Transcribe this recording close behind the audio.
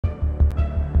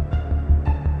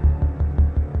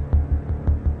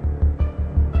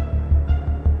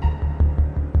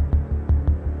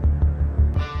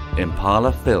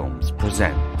Impala Films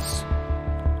presents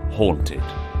Haunted,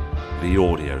 the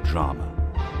audio drama.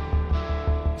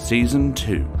 Season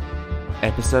 2,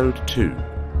 Episode 2,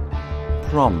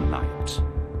 Prom Night.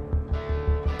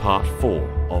 Part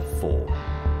 4 of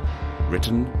 4.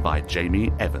 Written by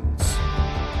Jamie Evans.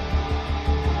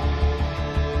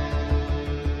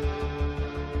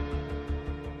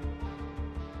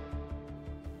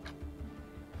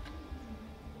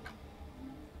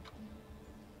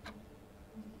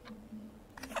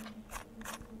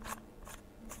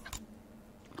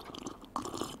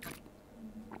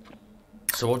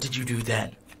 So what did you do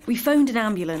then? We phoned an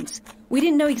ambulance. We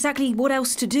didn't know exactly what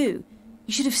else to do.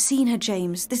 You should have seen her,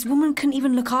 James. This woman couldn't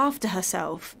even look after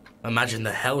herself. Imagine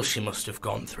the hell she must have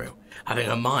gone through, having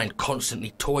her mind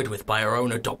constantly toyed with by her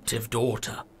own adoptive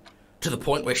daughter, to the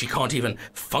point where she can't even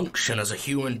function as a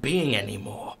human being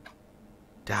anymore.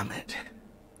 Damn it.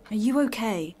 Are you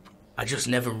okay? I just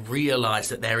never realised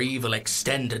that their evil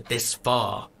extended this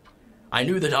far. I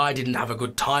knew that I didn't have a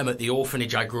good time at the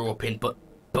orphanage I grew up in, but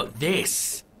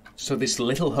this... So this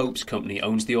Little Hopes company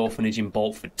owns the orphanage in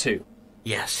Boltford too?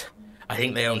 Yes, I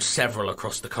think they own several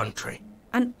across the country.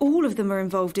 And all of them are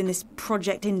involved in this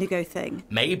Project Indigo thing?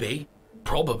 Maybe.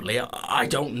 Probably. I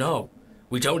don't know.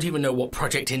 We don't even know what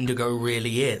Project Indigo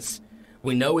really is.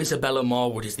 We know Isabella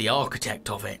Marwood is the architect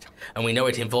of it, and we know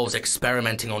it involves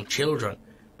experimenting on children.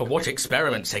 But what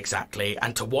experiments exactly,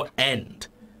 and to what end?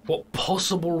 What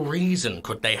possible reason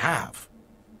could they have?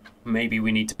 Maybe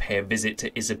we need to pay a visit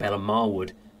to Isabella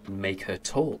Marwood and make her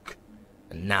talk.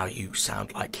 And now you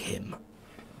sound like him.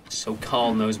 So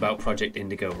Karl knows about Project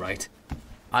Indigo, right?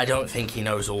 I don't think he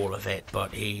knows all of it,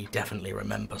 but he definitely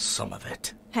remembers some of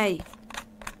it. Hey,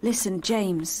 listen,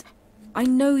 James. I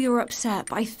know you're upset,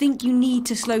 but I think you need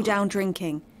to slow down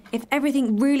drinking. If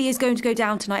everything really is going to go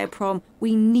down tonight at prom,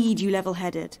 we need you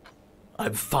level-headed.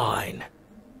 I'm fine.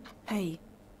 Hey,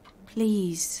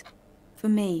 please, for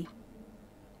me.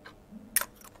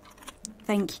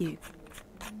 Thank you.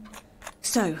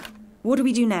 So, what do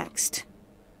we do next?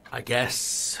 I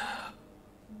guess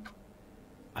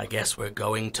we're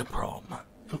going to prom.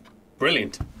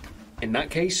 Brilliant. In that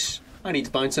case, I need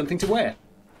to find something to wear.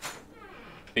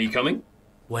 Are you coming?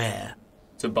 Where?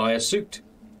 To buy a suit.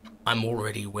 I'm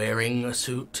already wearing a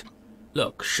suit.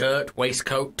 Look, shirt,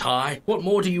 waistcoat, tie. What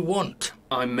more do you want?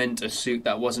 I meant a suit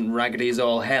that wasn't raggedy as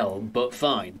all hell, but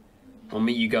fine. I'll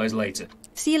meet you guys later.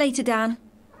 See you later, Dan.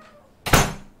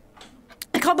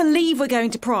 I can't believe we're going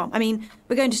to prom. I mean,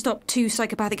 we're going to stop two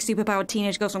psychopathic, superpowered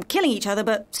teenage girls from killing each other,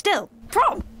 but still,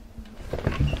 prom!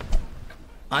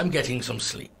 I'm getting some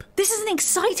sleep. This isn't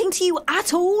exciting to you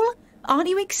at all? Aren't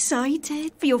you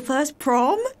excited for your first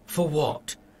prom? For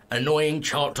what? Annoying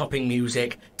chart-topping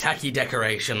music, tacky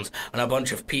decorations, and a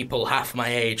bunch of people half my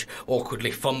age awkwardly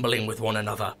fumbling with one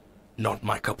another. Not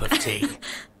my cup of tea.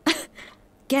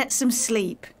 Get some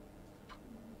sleep.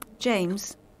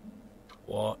 James?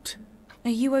 What? Are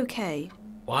you okay?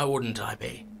 Why wouldn't I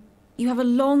be? You have a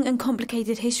long and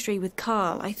complicated history with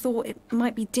Karl. I thought it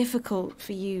might be difficult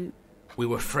for you. We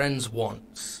were friends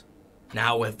once.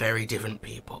 Now we're very different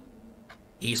people.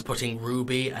 He's putting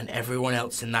Ruby and everyone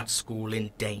else in that school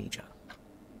in danger.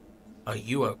 Are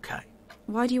you okay?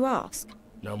 Why do you ask?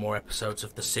 No more episodes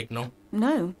of The Signal?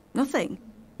 No, nothing.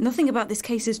 Nothing about this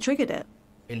case has triggered it.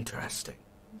 Interesting.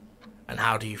 And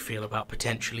how do you feel about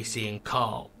potentially seeing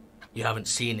Karl? You haven't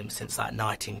seen him since that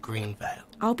night in Greenvale.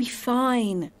 I'll be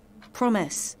fine.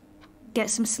 Promise. Get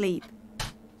some sleep.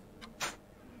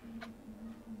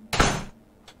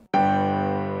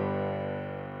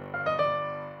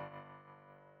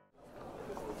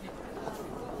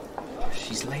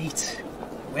 She's late.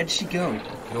 Where'd she go?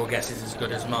 Your guess is as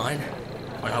good as mine.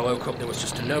 When I woke up, there was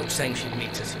just a note saying she'd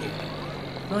meet us here.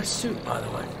 Nice suit, by the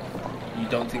way. You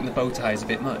don't think the bow tie is a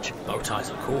bit much? Bow ties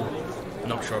are cool.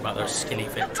 Not sure about those skinny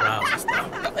fit trousers,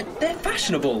 though. They're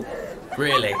fashionable.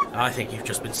 Really? I think you've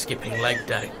just been skipping leg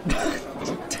day.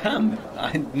 Damn,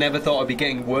 I never thought I'd be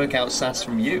getting workout sass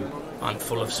from you. I'm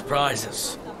full of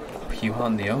surprises. You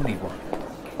aren't the only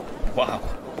one. Wow.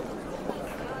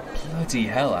 Bloody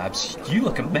hell, Abs, you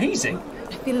look amazing.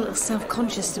 I feel a little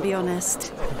self-conscious, to be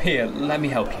honest. Here, let me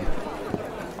help you.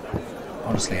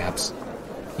 Honestly, Abs,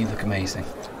 you look amazing.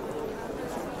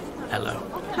 Hello.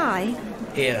 Hi.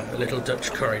 Here, a little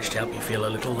Dutch courage to help you feel a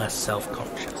little less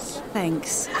self-conscious.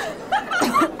 Thanks.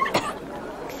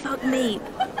 Fuck me.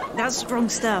 That's strong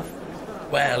stuff.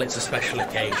 Well, it's a special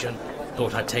occasion.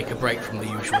 Thought I'd take a break from the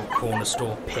usual corner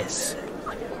store piss.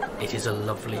 It is a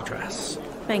lovely dress.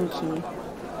 Thank you.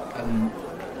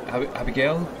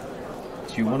 Abigail,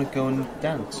 do you want to go and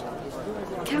dance?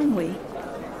 Can we?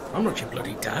 I'm not your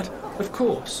bloody dad. Of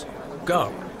course.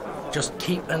 Go. Just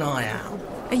keep an eye out.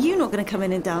 Are you not going to come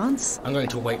in and dance? I'm going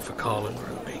to wait for Karl and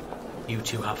Ruby. You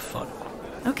two have fun.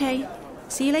 Okay,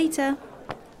 see you later.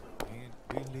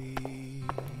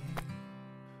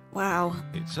 Wow.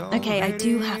 Okay, I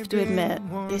do have to admit,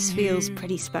 this feels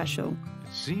pretty special.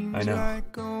 I know.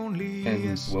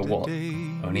 And we're what?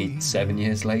 Only 7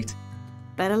 years late?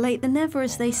 Better late than never,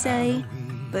 as they say.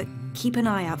 But keep an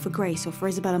eye out for Grace or for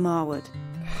Isabella Marwood.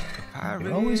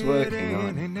 You're always working,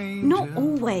 aren't you? Not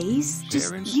always.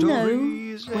 Just, you know,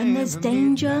 when there's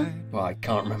danger. Well, I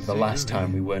can't remember the last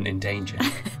time we weren't in danger.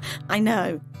 I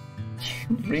know.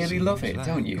 You really love it,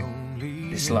 don't you?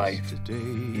 This life. The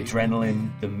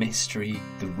adrenaline, the mystery,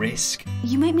 the risk.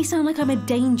 You make me sound like I'm a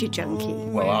danger junkie.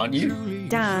 Well, aren't you?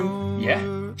 Dan.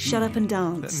 Yeah? Shut up and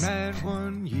dance.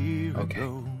 Okay.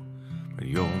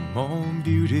 You're more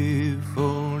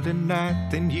beautiful tonight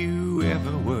than you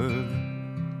ever were.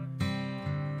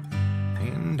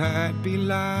 And I'd be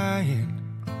lying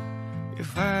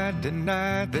if I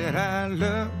denied that I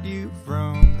loved you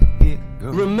from the get-go.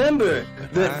 Remember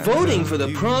that voting for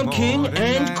the prom king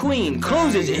and queen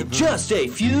closes in just a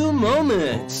few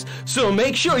moments. So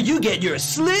make sure you get your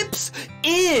slips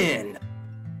in.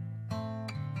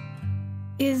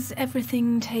 Is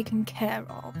everything taken care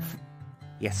of?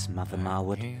 Yes, Mother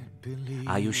Marwood.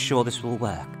 Are you sure this will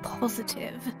work?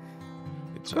 Positive.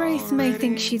 Grace may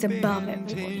think she's above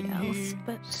everybody else,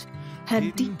 but her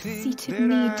deep-seated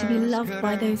need to be loved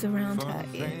by those around her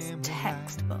is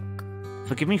textbook.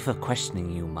 Forgive me for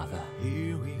questioning you, Mother.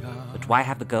 But why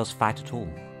have the girls fight at all?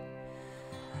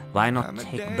 Why not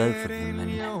take both of them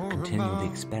and continue the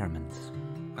experiments?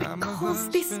 Because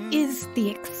this is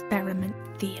the experiment,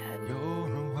 Theo.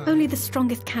 Only the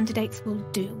strongest candidates will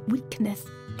do. Weakness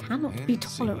cannot be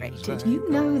tolerated. You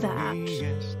know that.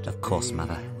 Of course,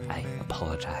 Mother. I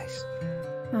apologize.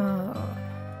 Oh,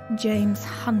 James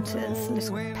Hunter's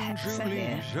little pets are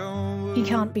here. He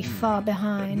can't be far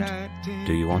behind.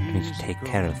 Do you want me to take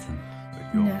care of them?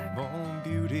 No.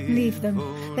 Leave them.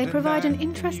 They provide an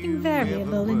interesting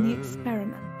variable in the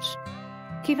experiment.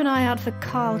 Keep an eye out for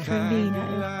Karl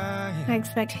Trevino. I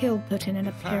expect he'll put in an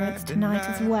appearance tonight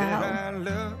as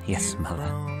well. Yes,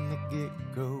 Mother.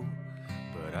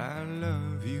 But I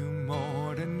love you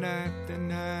more tonight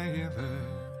than I ever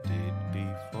did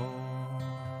before.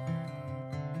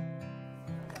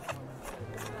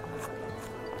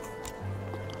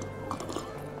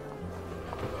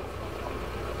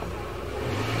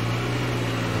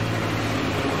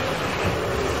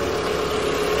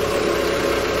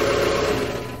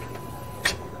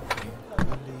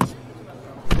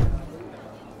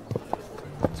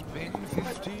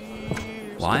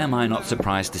 Why am I not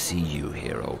surprised to see you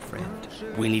here, old friend?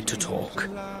 We need to talk.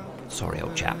 Sorry,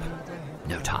 old chap.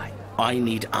 No time. I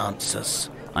need answers.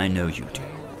 I know you do,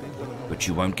 but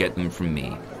you won't get them from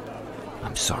me.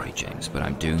 I'm sorry, James, but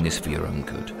I'm doing this for your own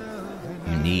good.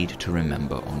 You need to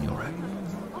remember on your own.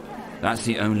 That's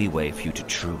the only way for you to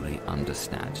truly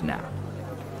understand. Now,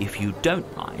 if you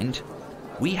don't mind,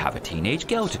 we have a teenage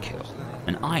girl to kill,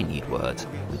 and I need words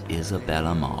with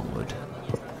Isabella Marwood.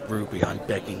 Ruby, I'm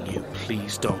begging you,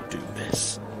 please don't do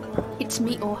this. It's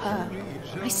me or her.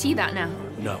 I see that now.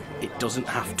 No, it doesn't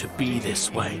have to be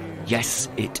this way. Yes,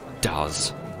 it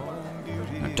does.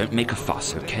 Now, don't make a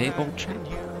fuss, okay, old chap?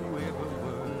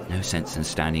 No sense in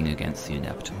standing against the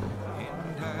inevitable.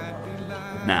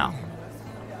 Now,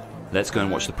 let's go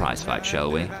and watch the prize fight, shall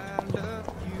we?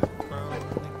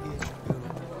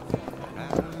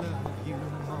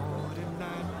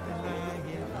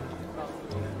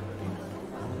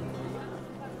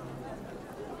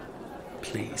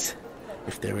 Please,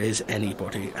 if there is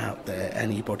anybody out there,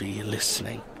 anybody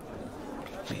listening,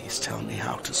 please tell me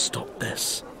how to stop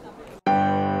this.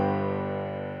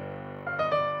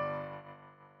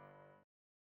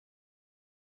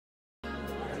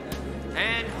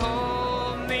 And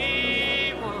hold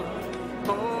me one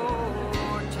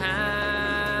more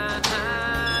time.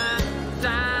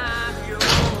 I'm yours.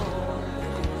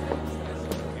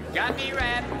 You got me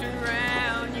wrapped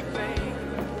around your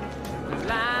finger.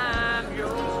 I'm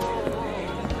yours.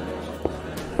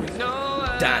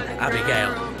 Dan,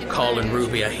 Abigail, Karl and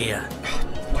Ruby are here.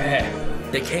 Where?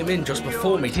 They came in just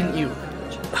before me, didn't you?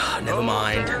 Never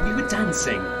mind. We were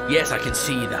dancing. Yes, I can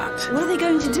see that. What are they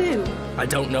going to do? I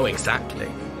don't know exactly.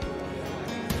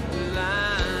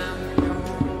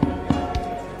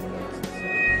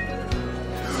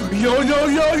 Yo, yo,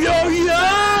 yo, yo,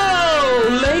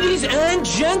 yo! Ladies and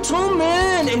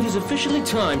gentlemen, it is officially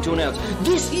time to announce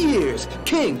this year's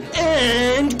King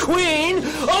and Queen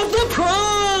of the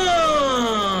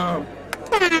Prom!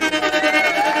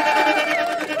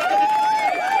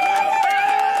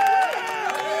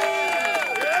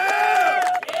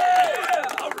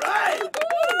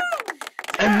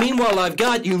 I've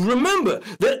got you, remember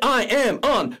that I am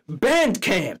on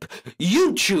Bandcamp,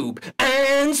 YouTube,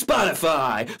 and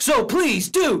Spotify. So please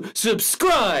do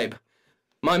subscribe.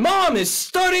 My mom is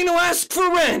starting to ask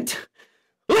for rent.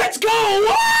 Let's go!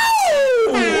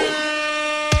 Woo!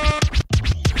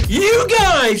 You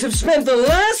guys have spent the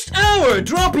last hour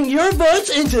dropping your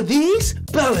votes into these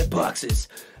ballot boxes.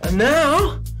 And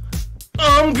now,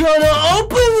 I'm gonna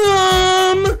open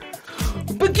them!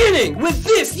 Beginning with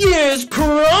this year's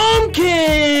Prom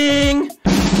King!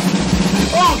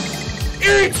 Oh,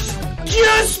 it's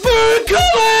Jasper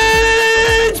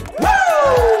College! Woo!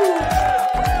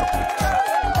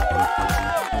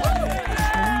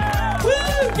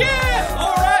 Woo! Yeah!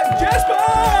 Alright,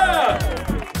 Jasper!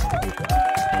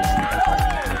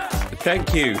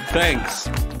 Thank you, thanks.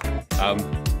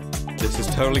 This is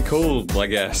totally cool, I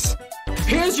guess.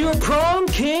 Here's your Prom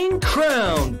King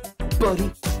crown,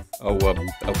 buddy. Oh,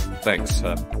 thanks.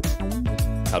 How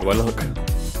do I look?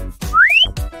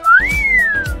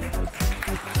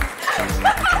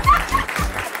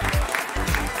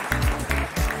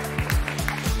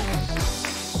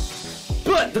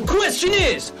 But the question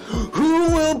is,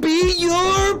 who will be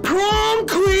your prom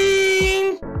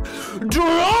queen?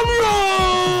 Drum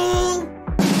roll!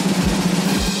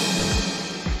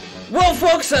 Well,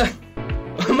 folks, I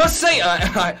must say,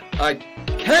 I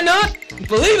cannot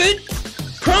believe it.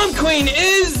 Prom queen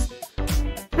is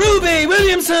Ruby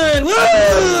Williamson. Woo!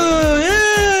 Yeah!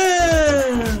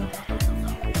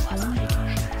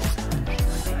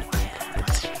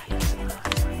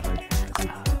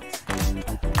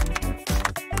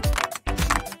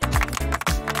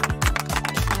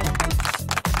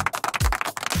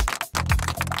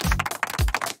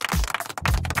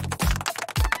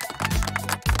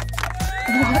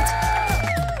 What?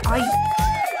 I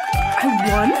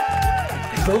won?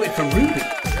 They voted for Ruby.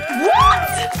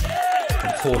 What?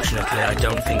 Unfortunately, I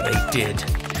don't think they did.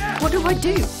 What do I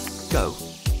do? Go.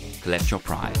 Collect your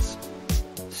prize.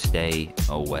 Stay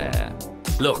aware.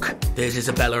 Look, there's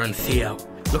Isabella and Theo.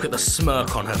 Look at the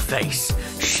smirk on her face.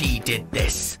 She did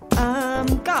this.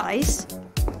 Guys,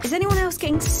 is anyone else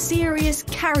getting serious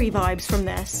Carrie vibes from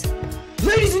this?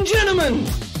 Ladies and gentlemen,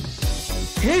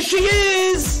 here she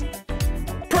is!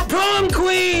 Prom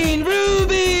queen,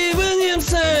 Ruby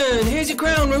Williamson! Here's your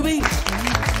crown, Ruby.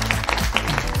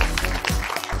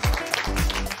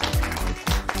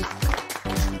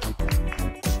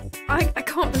 I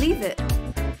can't believe it.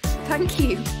 Thank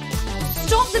you.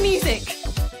 Stop the music!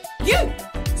 You!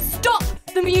 Stop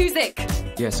the music!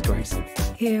 Yes, Grace.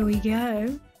 Here we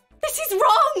go. This is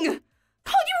wrong! Can't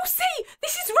you all see?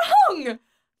 This is wrong!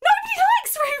 Nobody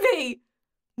likes Ruby!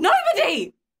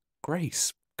 Nobody!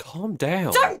 Grace, calm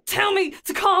down. Don't tell me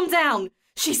to calm down!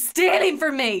 She's stealing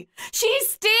from me! She's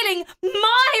stealing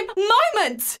my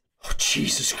moment! Oh,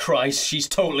 Jesus Christ, she's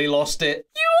totally lost it.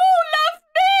 You all love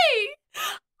me!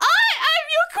 I am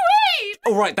your queen!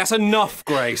 All right, that's enough,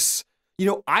 Grace. You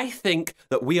know, I think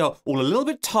that we are all a little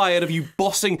bit tired of you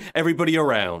bossing everybody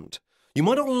around. You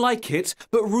might not like it,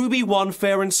 but Ruby won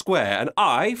fair and square, and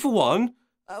I, for one,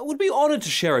 would be honoured to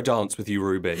share a dance with you,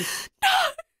 Ruby. No!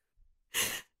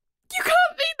 You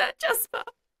can't mean that, Jasper.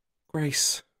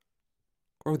 Grace,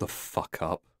 grow the fuck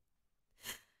up.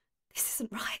 This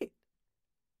isn't right.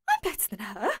 I'm better than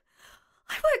her.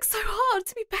 I work so hard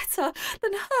to be better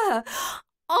than her.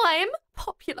 I'm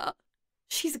popular.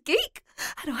 She's a geek,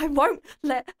 and I won't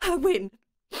let her win.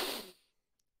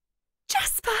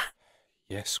 Jasper.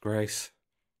 Yes, Grace.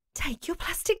 Take your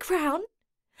plastic crown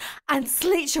and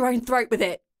slit your own throat with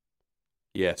it.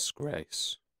 Yes,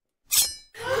 Grace.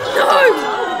 No!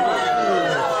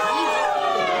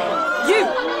 You!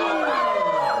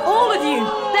 All of you,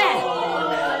 there!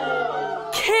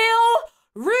 Kill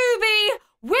Ruby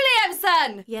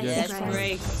Williamson! Yes,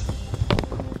 Grace.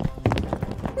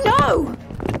 No!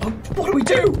 What do we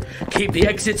do? Keep the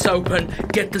exits open.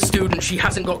 Get the student she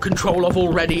hasn't got control of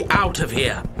already out of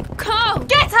here. Karl,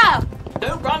 get her!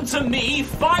 Don't run to me,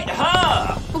 fight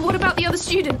her! But what about the other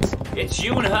students? It's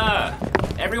you and her.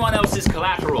 Everyone else is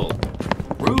collateral.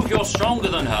 Prove you're stronger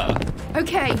than her.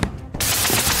 Okay.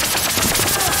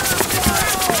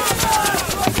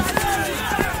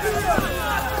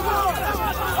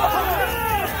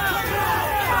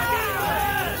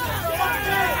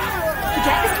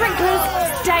 Get the sprinklers,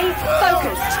 stay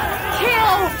focused.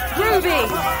 Kill Ruby!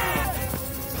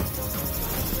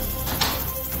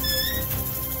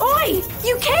 Oi!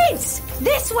 You kids!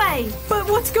 This way! But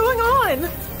what's going on?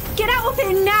 Get out of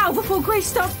here now before Grace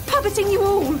starts puppeting you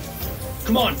all.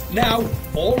 Come on, now,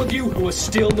 all of you who are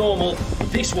still normal,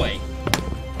 this way.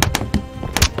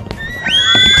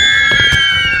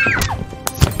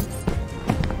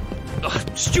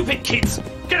 Ugh, stupid kids!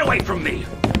 Get away from me!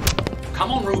 Come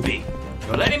on, Ruby.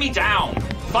 You're letting me down.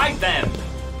 Fight them.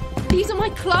 These are my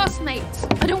classmates.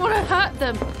 I don't want to hurt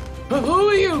them. Who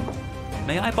are you?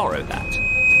 May I borrow that?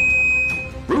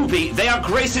 Ruby, they are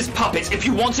Grace's puppets. If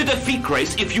you want to defeat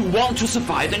Grace, if you want to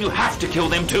survive, then you have to kill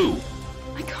them too.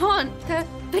 I can't.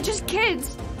 They're just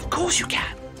kids. Of course you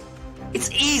can. It's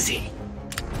easy.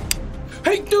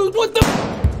 Hey, dude, what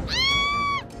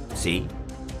the... See?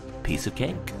 Piece of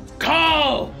cake.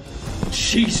 Karl!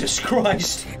 Jesus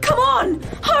Christ! Come on!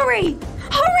 Hurry!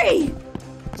 Hurry!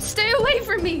 Stay away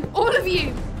from me, all of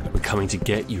you. We're coming to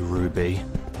get you, Ruby.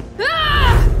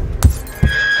 Ah!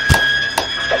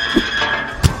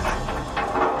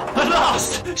 At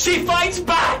last! She fights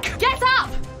back! Get up!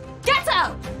 Get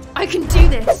up! I can do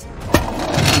this.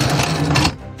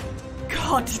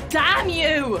 God damn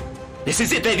you! This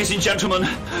is it, ladies and gentlemen.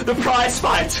 The prize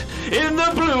fight. In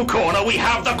the blue corner, we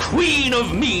have the Queen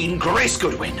of Mean, Grace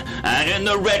Goodwin. And in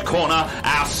the red corner,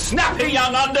 our snappy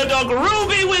young underdog,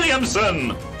 Ruby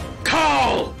Williamson.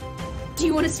 Karl! Do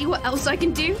you want to see what else I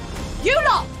can do? You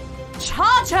lot!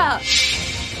 Charge her!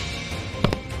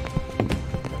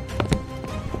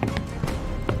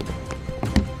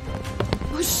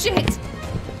 Oh, shit!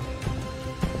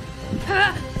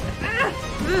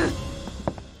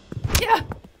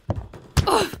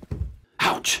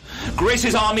 Ouch!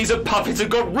 Grace's armies of puppets have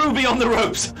got Ruby on the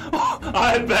ropes. Oh,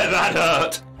 I bet that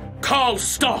hurt. Karl,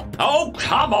 stop! Oh,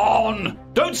 come on!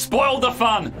 Don't spoil the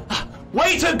fun.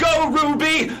 Way to go,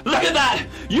 Ruby! Look at that!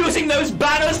 Using those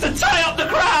banners to tie up the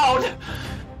crowd!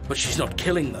 But she's not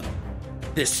killing them.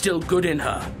 There's still good in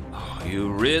her. Oh,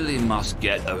 you really must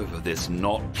get over this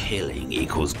not killing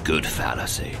equals good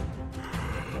fallacy.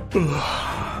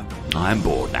 I'm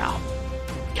bored now.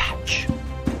 Catch.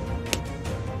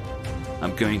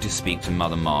 I'm going to speak to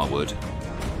Mother Marwood.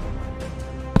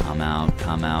 Come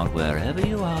out, wherever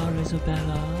you are,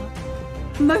 Isabella.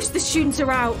 Most of the students are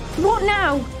out. What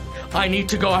now? I need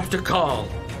to go after Karl.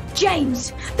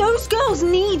 James, those girls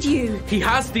need you. He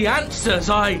has the answers,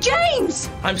 James!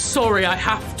 I'm sorry, I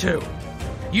have to.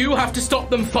 You have to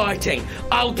stop them fighting.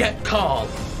 I'll get Karl.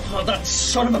 Oh, that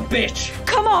son of a bitch!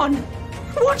 Come on!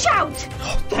 Watch out!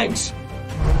 Oh, thanks.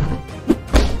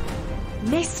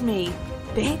 Miss me,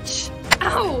 bitch.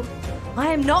 Ow!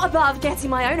 I am not above getting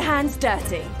my own hands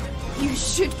dirty. You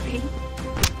should be.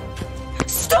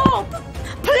 Stop!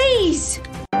 Please!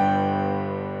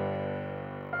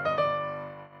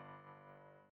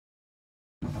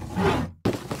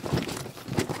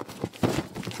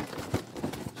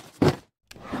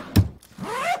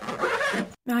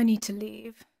 I need to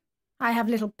leave. I have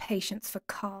little patience for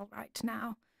Karl right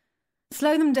now.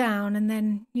 Slow them down, and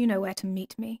then you know where to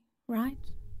meet me, right?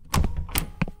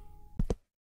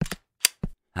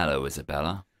 Hello,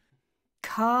 Isabella.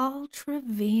 Karl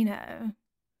Trevino.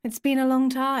 It's been a long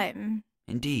time.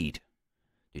 Indeed.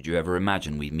 Did you ever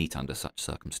imagine we'd meet under such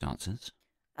circumstances?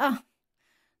 Oh,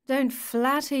 don't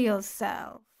flatter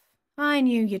yourself. I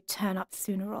knew you'd turn up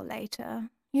sooner or later.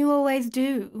 You always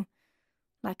do.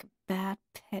 Like a bad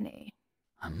penny.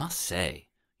 I must say,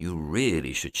 you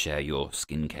really should share your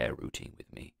skincare routine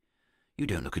with me. You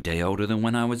don't look a day older than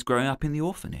when I was growing up in the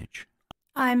orphanage.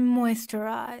 I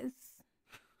moisturize.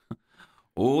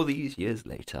 All these years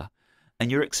later,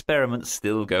 and your experiments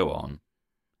still go on.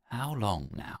 How long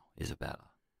now, Isabella?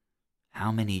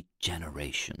 How many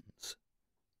generations?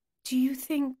 Do you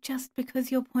think just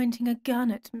because you're pointing a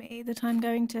gun at me that I'm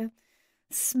going to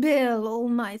spill all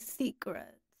my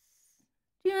secrets?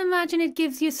 Do you imagine it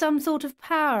gives you some sort of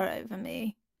power over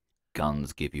me?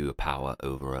 Guns give you a power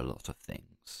over a lot of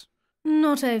things.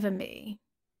 Not over me.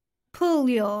 Pull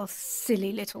your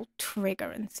silly little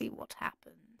trigger and see what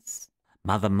happens.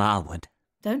 Mother Marwood.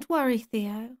 Don't worry,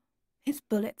 Theo. His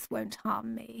bullets won't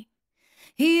harm me.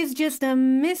 He's just a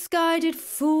misguided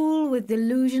fool with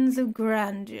delusions of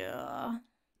grandeur.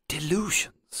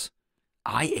 Delusions?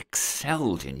 I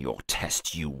excelled in your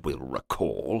test, you will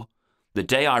recall. The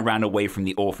day I ran away from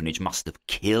the orphanage must have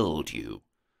killed you.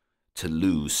 To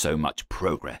lose so much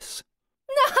progress.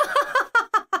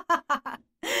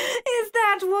 Is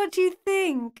that what you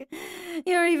think?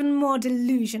 You're even more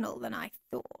delusional than I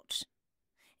thought.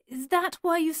 Is that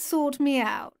why you sought me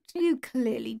out? You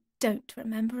clearly don't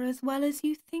remember as well as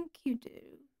you think you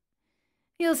do.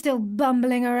 You're still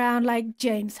bumbling around like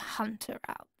James Hunter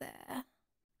out there.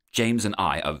 James and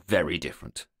I are very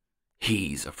different.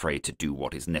 He's afraid to do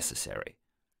what is necessary.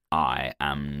 I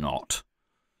am not.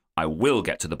 I will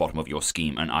get to the bottom of your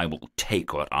scheme, and I will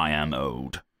take what I am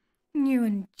owed. You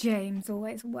and James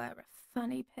always were a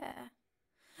funny pair.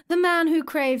 The man who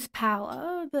craves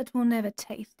power, but will never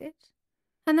taste it.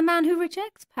 And the man who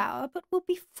rejects power, but will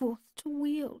be forced to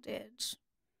wield it.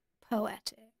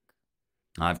 Poetic.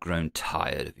 I've grown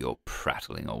tired of your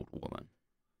prattling old woman.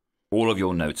 All of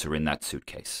your notes are in that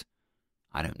suitcase.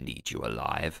 I don't need you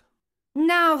alive.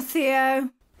 Now, Theo.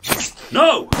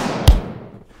 No!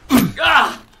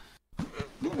 Ah!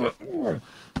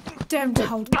 Don't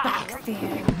hold back,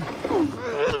 Theo.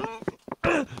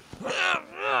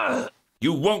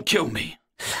 You won't kill me.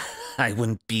 I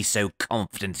wouldn't be so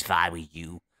confident if I were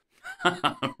you.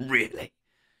 Really?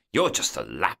 You're just a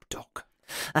lapdog.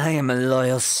 I am a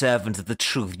loyal servant of the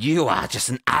truth. You are just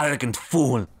an arrogant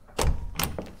fool.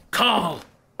 Karl!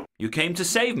 You came to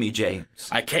save me, James.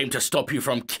 I came to stop you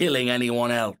from killing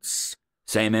anyone else.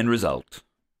 Same end result.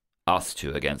 Us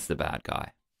two against the bad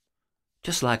guy.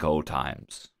 Just like old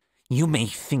times. You may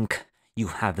think you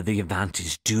have the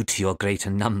advantage due to your greater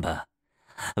number,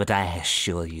 but I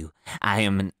assure you, I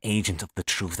am an agent of the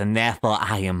truth, and therefore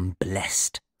I am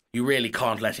blessed. You really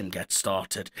can't let him get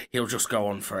started. He'll just go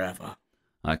on forever.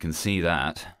 I can see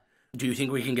that. Do you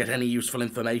think we can get any useful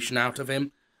information out of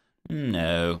him?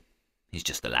 No. He's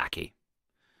just a lackey.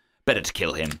 Better to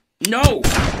kill him. No!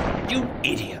 You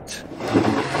idiot!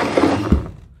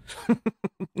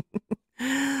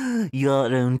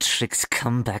 Your own tricks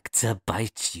come back to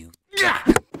bite you.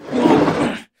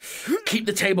 Keep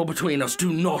the table between us.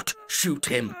 Do not shoot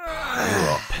him. You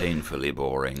are painfully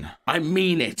boring. I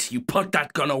mean it. You put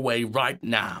that gun away right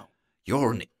now.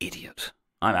 You're an idiot.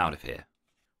 I'm out of here.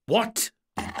 What?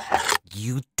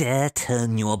 You dare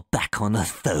turn your back on a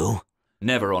foe?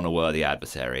 Never on a worthy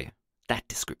adversary. That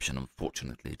description,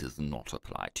 unfortunately, does not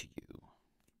apply to you.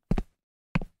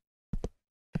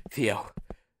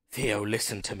 Theo,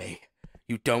 listen to me.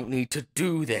 You don't need to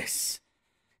do this.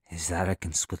 His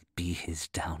arrogance will be his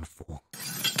downfall.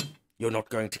 You're not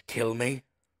going to kill me?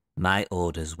 My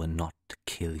orders were not to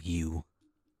kill you.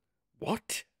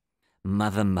 What?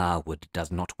 Mother Marwood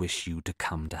does not wish you to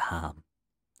come to harm.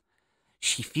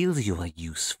 She feels you are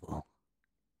useful.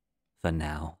 For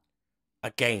now.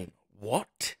 Again,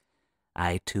 what?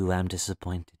 I too am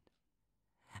disappointed.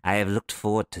 I have looked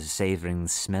forward to savouring the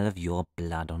smell of your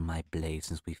blood on my blade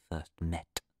since we first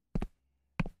met.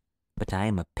 But I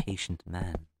am a patient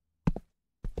man.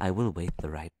 I will wait the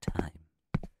right time.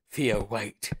 Theo,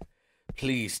 wait.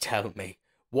 Please tell me,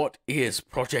 what is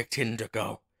Project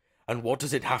Indigo? And what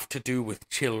does it have to do with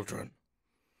children?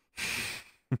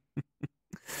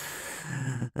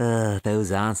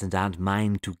 Those answers aren't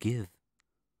mine to give.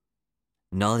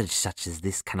 Knowledge such as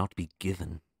this cannot be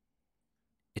given.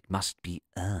 It must be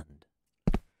earned.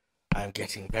 I'm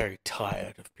getting very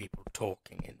tired of people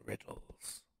talking in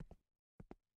riddles.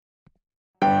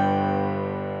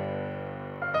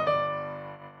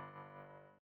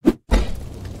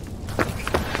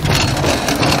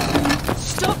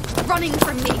 Stop running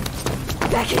from me!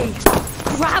 Becky,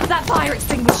 grab that fire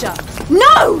extinguisher!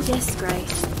 No! Yes,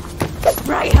 Grace.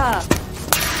 Spray her!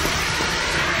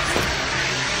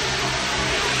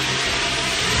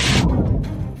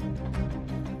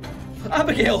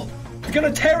 Abigail! They're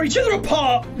gonna tear each other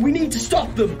apart! We need to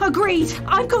stop them! Agreed.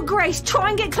 I've got Grace. Try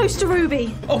and get close to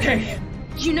Ruby. Okay.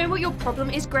 Do you know what your problem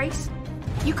is, Grace?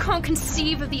 You can't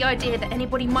conceive of the idea that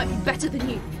anybody might be better than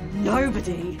you.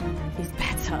 Nobody is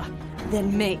better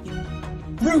than me.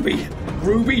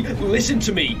 Ruby, listen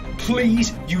to me.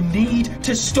 Please, you need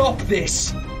to stop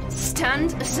this.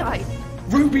 Stand aside.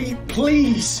 Ruby,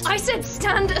 please. I said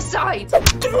stand aside.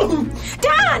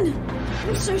 Dan!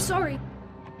 I'm so sorry.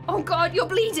 Oh God, you're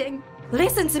bleeding.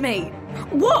 Listen to me.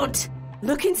 What?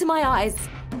 Look into my eyes.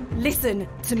 Listen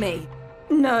to me.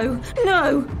 No.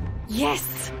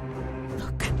 Yes.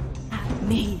 Look at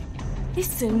me.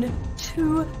 Listen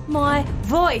to my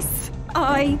voice.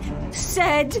 I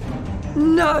said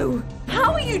no.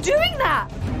 How are you doing that?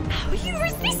 How are you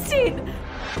resisting?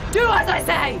 Do as I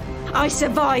say. I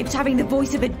survived having the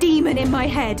voice of a demon in my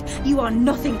head. You are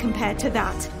nothing compared to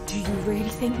that. Do you really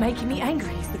think making me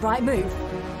angry is the right move?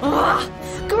 Ah!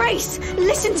 Grace,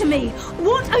 listen to me.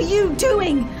 What are you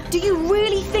doing? Do you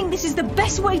really think this is the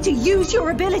best way to use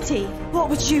your ability? What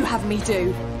would you have me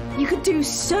do? You could do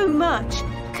so much.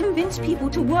 Convince people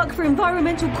to work for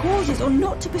environmental causes or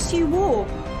not to pursue war.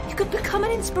 You could become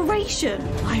an inspiration.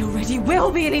 I already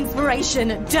will be an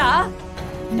inspiration, duh!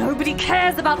 Nobody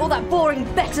cares about all that boring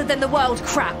better than the world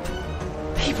crap.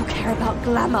 People care about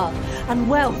glamour and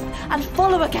wealth and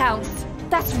follower counts.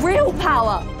 That's real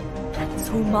power. And it's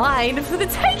all mine for the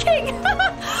taking.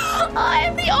 I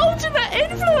am the ultimate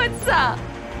influencer.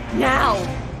 Now,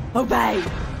 obey.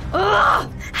 Ugh!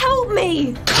 Help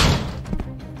me!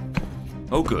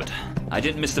 Oh, good. I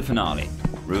didn't miss the finale.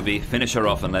 Ruby, finish her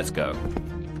off and let's go.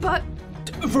 But...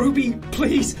 Ruby,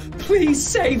 please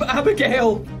save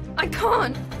Abigail! I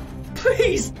can't.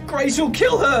 Please! Grace will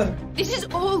kill her! This is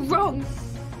all wrong.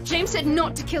 James said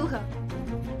not to kill her.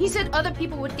 He said other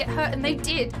people would get hurt, and they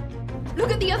did.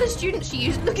 Look at the other students she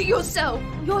used. Look at yourself.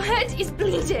 Your head is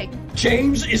bleeding.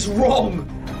 James is wrong.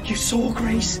 You saw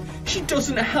Grace. She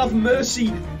doesn't have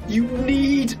mercy. You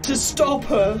need to stop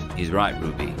her. He's right,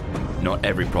 Ruby. Not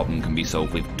every problem can be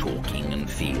solved with talking and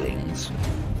feelings.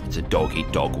 It's a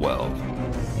dog-eat-dog world.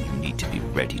 You need to be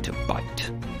ready to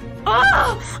bite.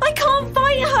 Ah! I can't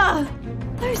fight her!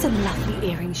 Those are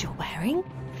lovely earrings you're wearing.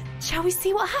 Shall we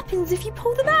see what happens if you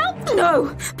pull them out?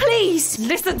 No! Please!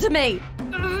 Listen to me!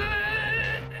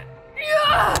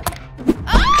 Ah!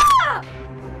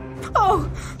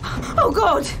 Oh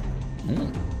God!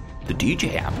 The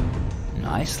DJ amp.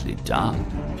 Nicely done.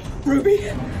 Ruby,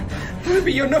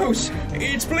 your nose.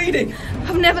 It's bleeding.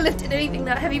 I've never lifted anything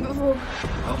that heavy before.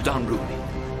 Well done, Ruby.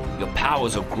 Your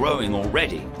powers are growing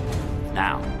already.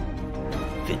 Now,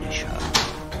 finish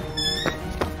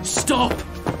her. Stop!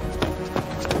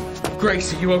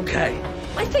 Grace, are you okay?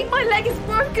 I think my leg is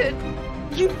broken.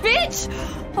 You bitch!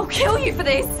 I'll kill you for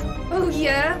this. Oh,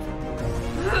 yeah?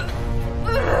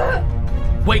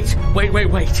 Wait.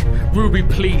 Ruby,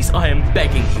 please, I am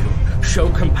begging you. Show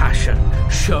compassion.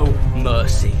 Show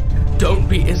mercy. Don't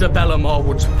be Isabella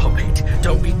Marwood's puppet.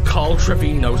 Don't be Karl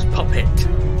Trevino's puppet.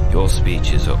 Your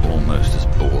speeches are almost as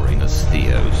boring as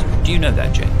Theo's. Do you know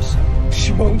that, James?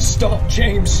 She won't stop,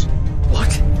 James.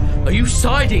 What? Are you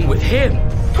siding with him?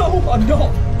 No, I'm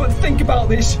not. But think about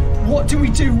this. What do we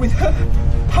do with her?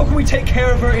 How can we take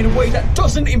care of her in a way that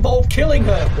doesn't involve killing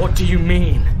her? What do you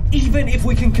mean? Even if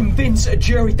we can convince a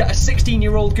jury that a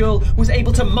 16-year-old girl was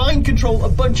able to mind control a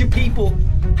bunch of people,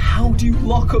 how do you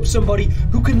lock up somebody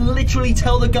who can literally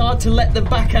tell the guard to let them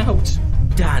back out?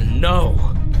 Dan, no.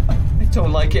 I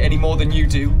don't like it any more than you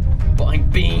do, but I'm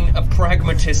being a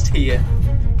pragmatist here.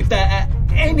 If there are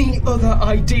any other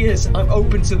ideas, I'm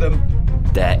open to them.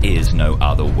 There is no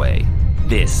other way.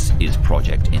 This is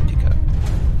Project Indigo.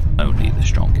 Only the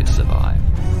strongest survive.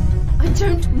 I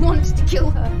don't want to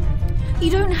kill her. You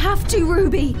don't have to,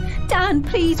 Ruby. Dan,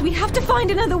 please, we have to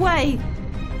find another way.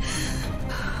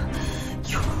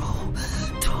 You're all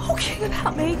talking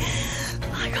about me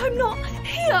like I'm not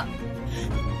here.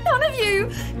 None of you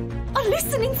are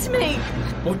listening to me.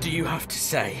 What do you have to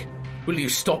say? Will you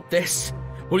stop this?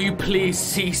 Will you please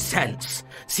see sense?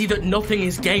 See that nothing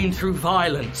is gained through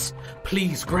violence.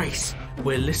 Please, Grace,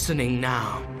 we're listening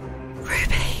now.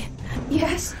 Ruby.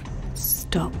 Yes?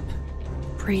 Stop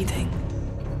breathing.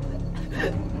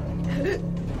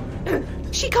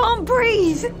 She can't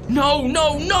breathe!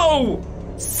 No!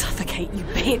 Suffocate, you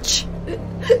bitch!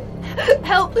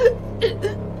 Help!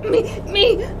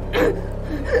 Me!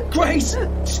 Grace!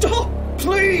 Stop!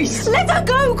 Please! Let her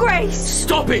go, Grace!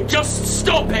 Stop it! Just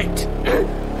stop it!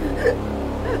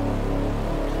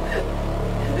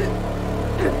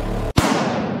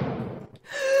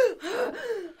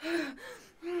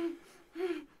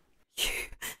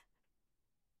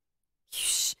 You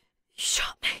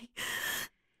shot me.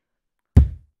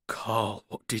 Karl,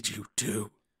 what did you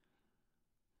do?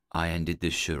 I ended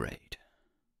this charade.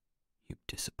 You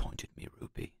disappointed me,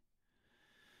 Ruby.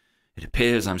 It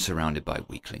appears I'm surrounded by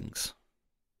weaklings.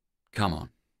 Come on.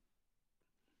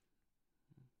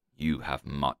 You have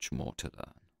much more to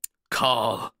learn.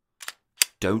 Karl!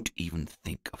 Don't even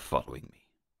think of following me.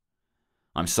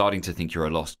 I'm starting to think you're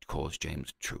a lost cause,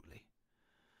 James, truly.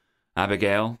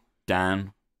 Abigail,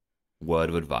 Dan, word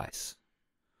of advice.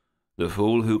 The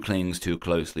fool who clings too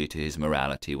closely to his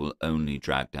morality will only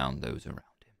drag down those around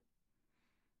him.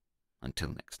 Until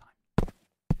next time.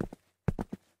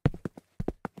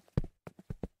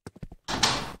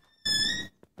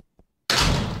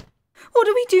 What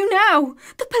do we do now?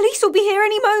 The police will be here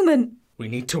any moment. We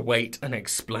need to wait and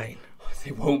explain.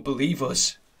 They won't believe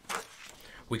us.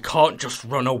 We can't just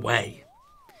run away.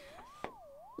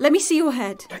 Let me see your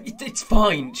head. It's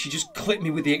fine. She just clipped me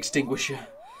with the extinguisher.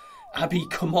 Abby,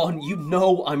 come on. You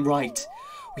know I'm right.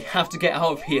 We have to get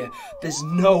out of here. There's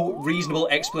no reasonable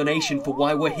explanation for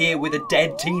why we're here with a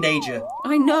dead teenager.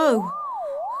 I know,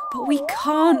 but we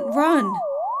can't run.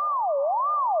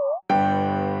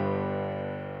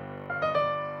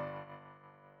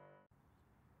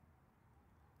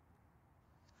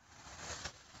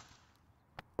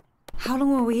 How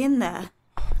long were we in there?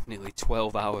 Nearly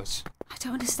 12 hours. I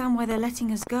don't understand why they're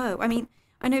letting us go. I mean,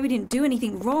 I know we didn't do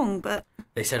anything wrong, but...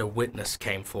 They said a witness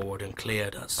came forward and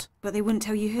cleared us. But they wouldn't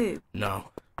tell you who? No.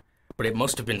 But it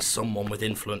must have been someone with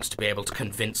influence to be able to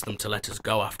convince them to let us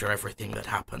go after everything that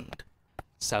happened.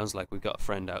 Sounds like we've got a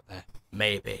friend out there.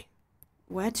 Maybe.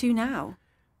 Where to now?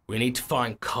 We need to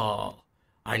find Karl.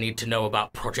 I need to know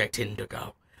about Project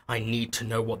Indigo. I need to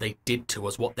know what they did to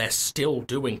us, what they're still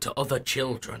doing to other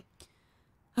children.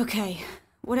 Okay,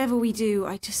 whatever we do,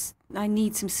 I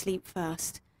need some sleep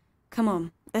first. Come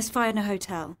on, let's find a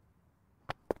hotel.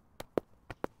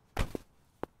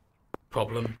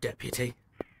 Problem, Deputy?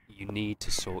 You need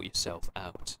to sort yourself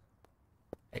out.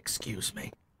 Excuse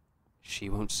me. She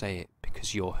won't say it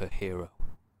because you're her hero,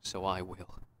 so I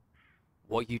will.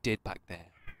 What you did back there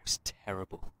was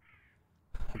terrible.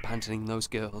 Abandoning those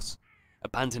girls,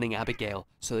 abandoning Abigail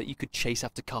so that you could chase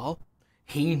after Karl.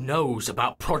 He knows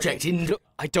about Project Indigo.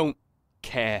 I don't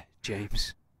care,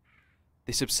 James.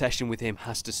 This obsession with him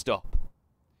has to stop.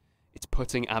 It's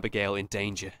putting Abigail in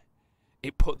danger.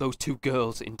 It put those 2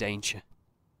 girls in danger.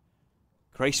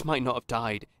 Grace might not have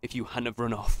died if you hadn't have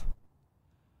run off.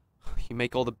 You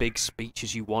make all the big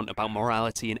speeches you want about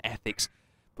morality and ethics,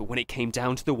 but when it came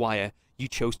down to the wire, you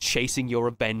chose chasing your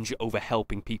revenge over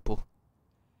helping people.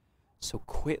 So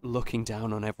quit looking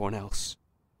down on everyone else.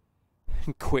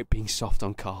 And quit being soft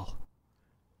on Karl.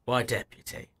 Why,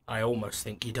 Deputy, I almost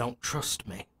think you don't trust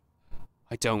me.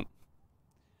 I don't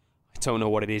know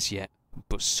what it is yet,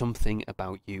 but something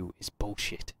about you is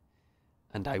bullshit.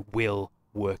 And I will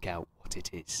work out what it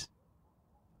is.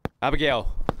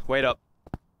 Abigail, wait up.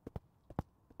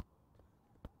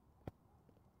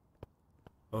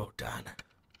 Oh, Dan.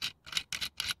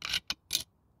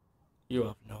 You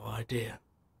have no idea.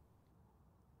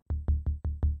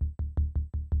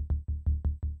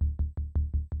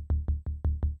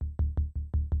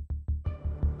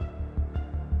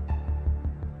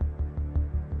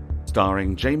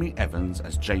 Starring Jamie Evans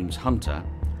as James Hunter,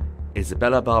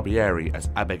 Isabella Barbieri as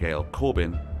Abigail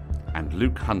Corbin, and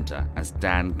Luke Hunter as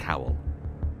Dan Cowell.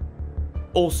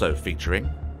 Also featuring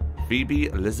Phoebe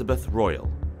Elizabeth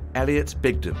Royal, Elliot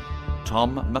Bigden,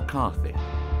 Tom McCarthy,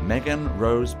 Megan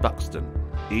Rose Buxton,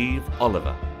 Eve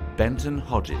Oliver, Benton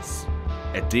Hodges,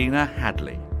 Edina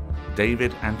Hadley,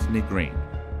 David Anthony Green,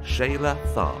 Shayla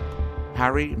Tharp,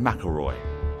 Harry McElroy,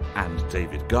 and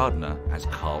David Gardner as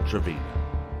Karl Trevino.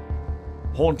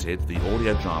 Haunted, the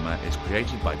audio drama, is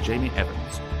created by Jamie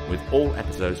Evans, with all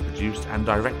episodes produced and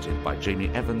directed by Jamie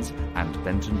Evans and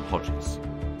Benton Hodges.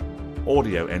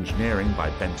 Audio engineering by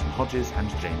Benton Hodges and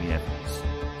Jamie Evans.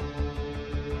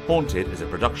 Haunted is a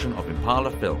production of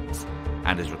Impala Films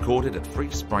and is recorded at Free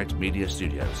Sprite Media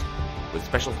Studios, with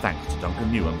special thanks to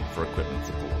Duncan Newham for equipment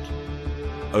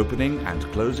support. Opening and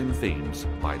closing themes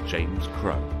by James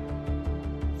Crow.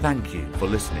 Thank you for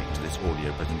listening to this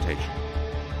audio presentation.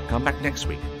 Come back next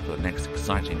week for the next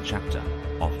exciting chapter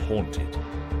of Haunted,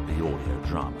 the audio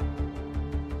drama.